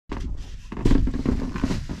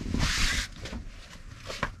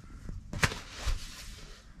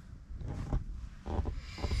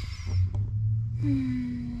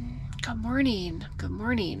morning. Good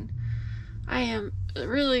morning. I am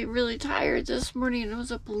really, really tired this morning. I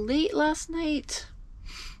was up late last night,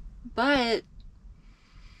 but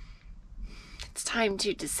it's time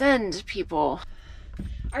to descend, people.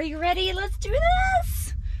 Are you ready? Let's do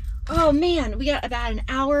this. Oh man, we got about an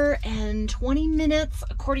hour and 20 minutes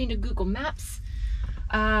according to Google Maps.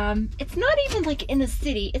 It's not even like in a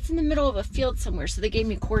city. It's in the middle of a field somewhere, so they gave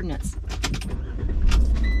me coordinates.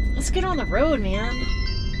 Let's get on the road, man.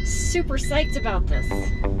 Super psyched about this.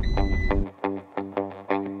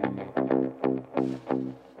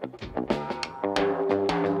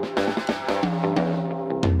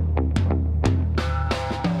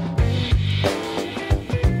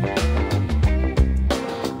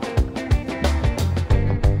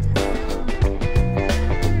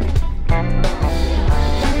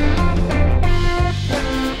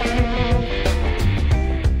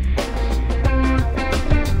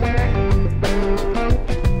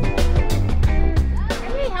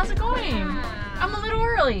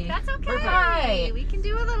 That's okay. We can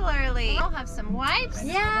do a little early. I'll have some wipes.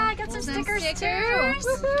 Yeah, I got some stickers too.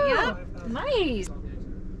 Yep. Nice.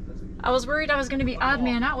 I was worried I was going to be odd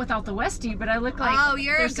man out without the Westie, but I look like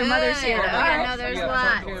there's some others here. Yeah, no, there's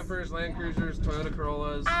lots. Campers, Land Cruisers, Toyota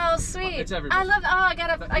Corollas. Oh, sweet. It's everybody. I love.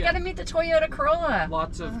 Oh, I gotta meet the Toyota Corolla.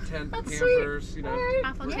 Lots of tent That's campers. sweet. You know.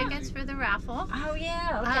 Raffle tickets for the raffle. Oh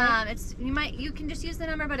yeah. Okay. You can just use the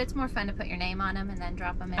number, but it's more fun to put your name on them and then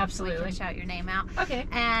drop them in. Absolutely. So we can shout your name out. Okay.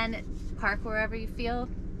 And park wherever you feel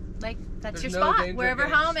like that's There's your no spot, danger wherever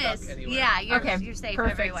getting home stuck is. anywhere. Yeah, you're Okay. safe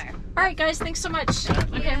Perfect. everywhere. All right, guys. Thanks so much.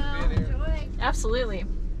 Okay. Enjoy. Absolutely.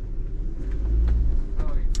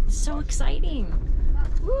 So exciting.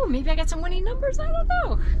 Ooh, maybe I got some winning numbers. I don't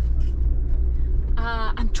know.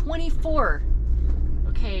 I'm 24.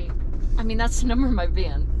 Okay. I mean, that's the number of my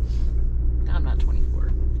van. I'm not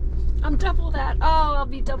 24. I'm double that. Oh, I'll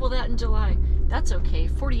be double that in July. That's okay.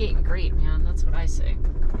 48 and great, man. That's what I say.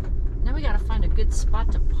 Now we gotta find a good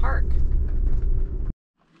spot to park.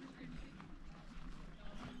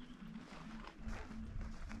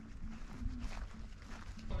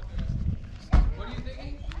 What are you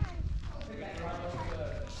thinking?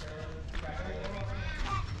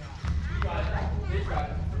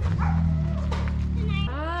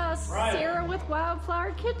 Sarah with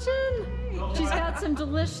Wildflower Kitchen. She's got some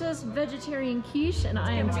delicious vegetarian quiche, and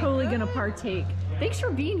I am totally gonna partake. Thanks for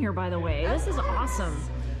being here, by the way. This is awesome.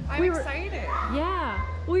 I'm excited. Yeah.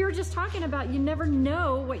 We were just talking about you never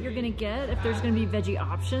know what you're gonna get if there's gonna be veggie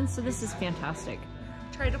options, so this is fantastic.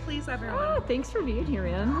 Try to please everyone. Oh, thanks for being here,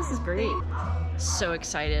 man. This is great. So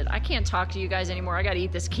excited. I can't talk to you guys anymore. I gotta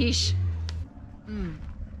eat this quiche.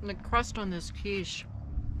 The crust on this quiche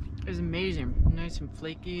is amazing. Nice and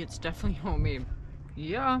flaky. It's definitely homemade.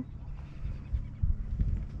 Yeah.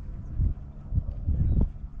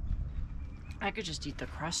 I could just eat the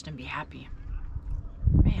crust and be happy.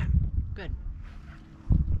 Man, good.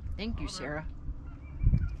 Thank you, Sarah.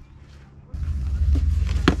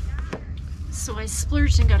 So I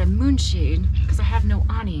splurged and got a moonshade because I have no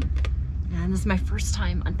awning. And this is my first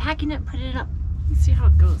time unpacking it, putting it up. Let's see how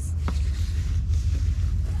it goes.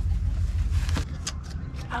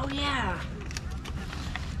 Oh yeah,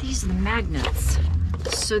 these are the magnets.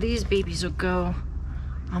 So these babies will go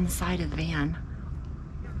on the side of the van,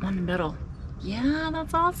 on the middle. Yeah,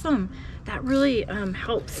 that's awesome. That really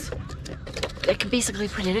helps. I can basically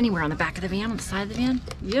put it anywhere on the back of the van, on the side of the van.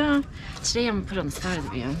 Yeah, today I'm gonna put it on the side of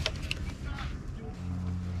the van.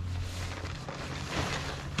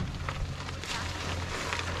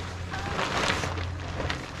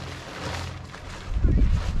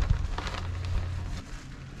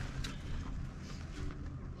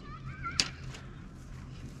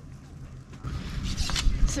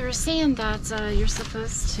 So they're saying that you're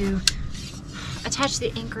supposed to attach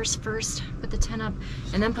the anchors first, put the tent up,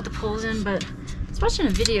 and then put the poles in, but I was watching a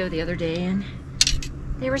video the other day and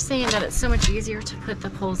they were saying that it's so much easier to put the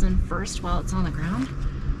poles in first while it's on the ground.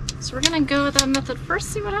 So we're gonna go with that method first,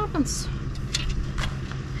 see what happens.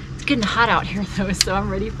 It's getting hot out here though, so I'm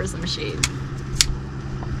ready for some shade.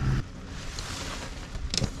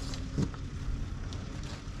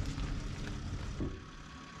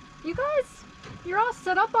 You guys, you're all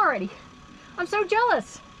set up already. I'm so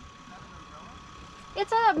jealous.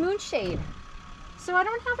 It's a moonshade, so I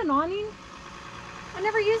don't have an awning. I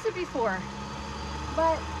never used it before,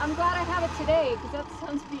 but I'm glad I have it today because that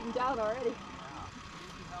sun's beaten down already.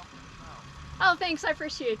 Oh, thanks, I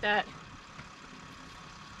appreciate that.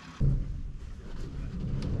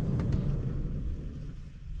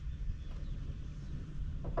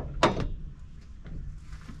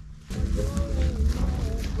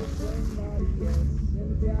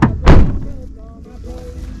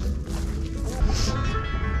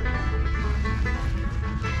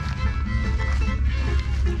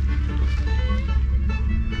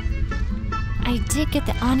 I did get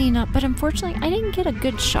the awning up, but unfortunately I didn't get a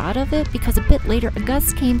good shot of it because a bit later a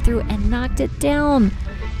gust came through and knocked it down.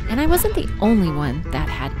 And I wasn't the only one that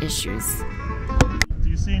had issues. Do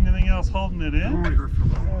you see anything else holding it in?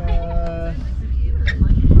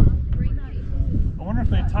 I wonder if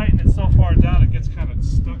they tighten it so far down it gets kind of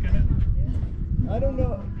stuck in it. I don't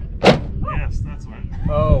know. Yes, that's right.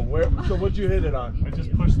 Oh, where? So what'd you hit it on? I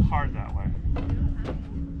just pushed hard that way.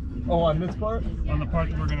 Oh, on this part? On the part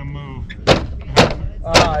that we're gonna move.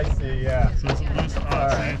 Ah, I see. Yeah. So it's loose. Oh,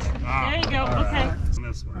 Alright. see, There you go. Okay. On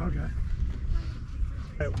this one. Okay.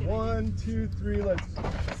 All right, 1, 2, 3. Let's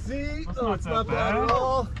see. That's Oh, not it's that not bad bad. at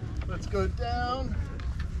all. Let's go down.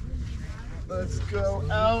 Let's go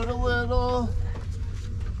out a little.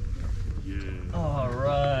 Yeah. All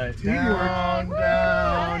right. Teamwork. Down,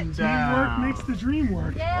 down, down. Teamwork makes the dream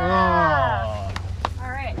work. Oh. All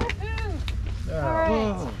right.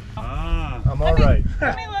 Yeah. Ah. I'm all right.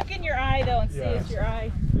 Let me look in your eye though and see Yeah. it's your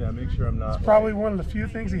eye. Yeah, make sure I'm not. Probably one of the few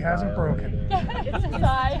things he hasn't broken. It's his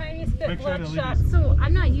eye. Tiniest bit Make sure to leave bloodshot. it. So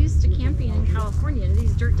I'm not used to camping in California. Do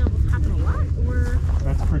these dirt devils happen a lot, or?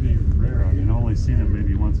 That's pretty rare. I mean, I've only seen it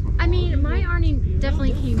maybe once before. I mean, my awning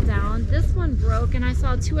definitely came down. This one broke, and I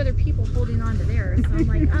saw 2 other people holding on to theirs. So I'm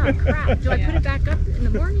like, oh crap! Do I put it back up in the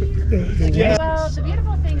morning? Yeah. Well, the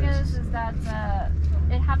beautiful thing is that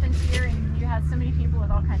it happened here, and you had so many people with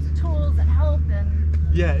all kinds of tools and help, and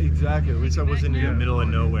Yeah, exactly. At least I wasn't in the middle of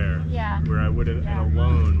nowhere. yeah, Where I would have, Yeah. and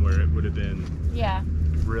alone, where it would have been yeah,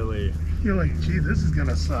 really. You're like, gee, this is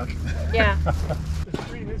gonna suck. Yeah. The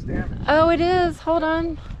screen is damaged. Oh, it is. Hold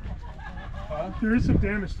on. There is some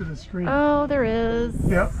damage to the screen. Oh, there is.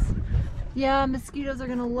 Yep. Yeah, mosquitoes are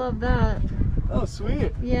gonna love that. Oh,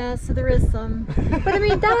 sweet. Yeah, so there is some. But I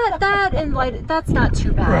mean, that and light, that's not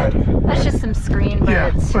too bad. Right. That's just some screen, but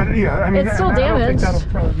Yeah, it's, but yeah, I mean, it's still I don't think damaged.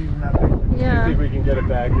 that'll probably be even that big. Do you yeah. think we can get it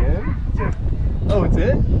back in? Yeah. Oh, it's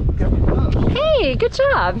in? Oh, Hey, good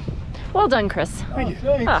job. Well done, Chris. Thank you.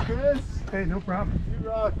 thanks, Ah. Chris. Hey, no problem. You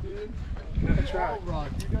rock, dude. I try.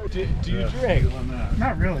 Do you drink?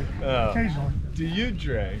 Not really. Oh. Occasionally. Do you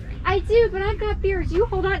drink? I do, but I've got beers. You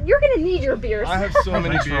hold on. You're gonna need your beers. I have so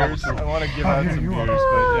many beers. I want to give Oh, out here some you beers,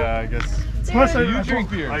 are. but yeah, I guess. Plus, Do you I drink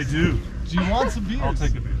beers? I do. Do you want some beers? I'll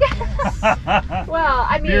take a beer. Well,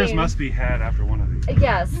 I mean, Beers must be had after one of these.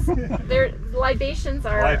 yes. Their libations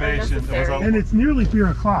are Libations, it was necessary. And it's nearly beer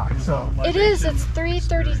o'clock, so. It is. It's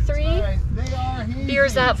 3:33. They are hazy.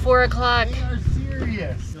 Beers at 4 o'clock. They are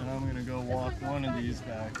serious. And I'm gonna go walk one of these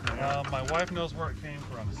back. My wife knows where it came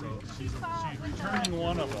from, so she's returning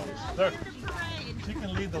one of them. There, she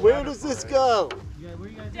can lead the Where ladder does this parade. go?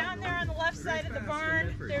 Down there on the left side of the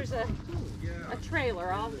barn, there's a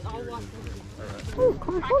trailer. I'll walk through. Oh,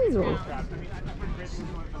 Cornholio.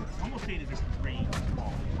 Almost hated this rain.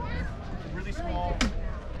 Really small.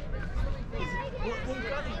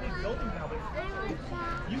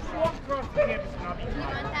 You can walk across the campus and I'll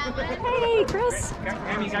be fine. Hey, Chris.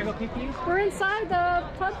 Amy, gotta go pick you? We're inside the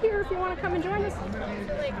pub here if you want to come and join us.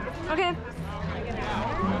 Okay.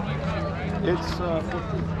 It's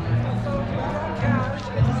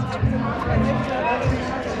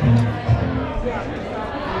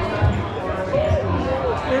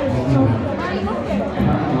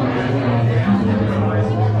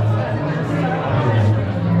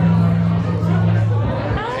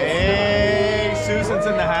Hey, Susan's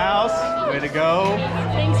in the house. Way to go.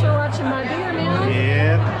 Thanks for watching my beer, man.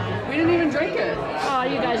 Yep. We didn't even drink it. Oh,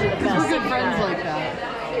 you guys are the We're best. good friends like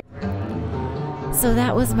that. So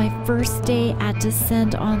that was my first day at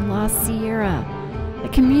Descent on La Sierra. The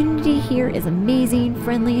community here is amazing,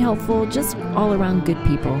 friendly, helpful, just all around good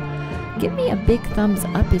people. Give me a big thumbs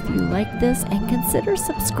up if you like this and consider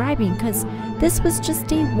subscribing because this was just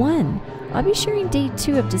day 1. I'll be sharing day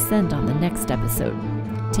 2 of Descent on the next episode.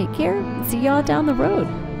 Take care and see y'all down the road.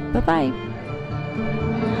 Bye-bye.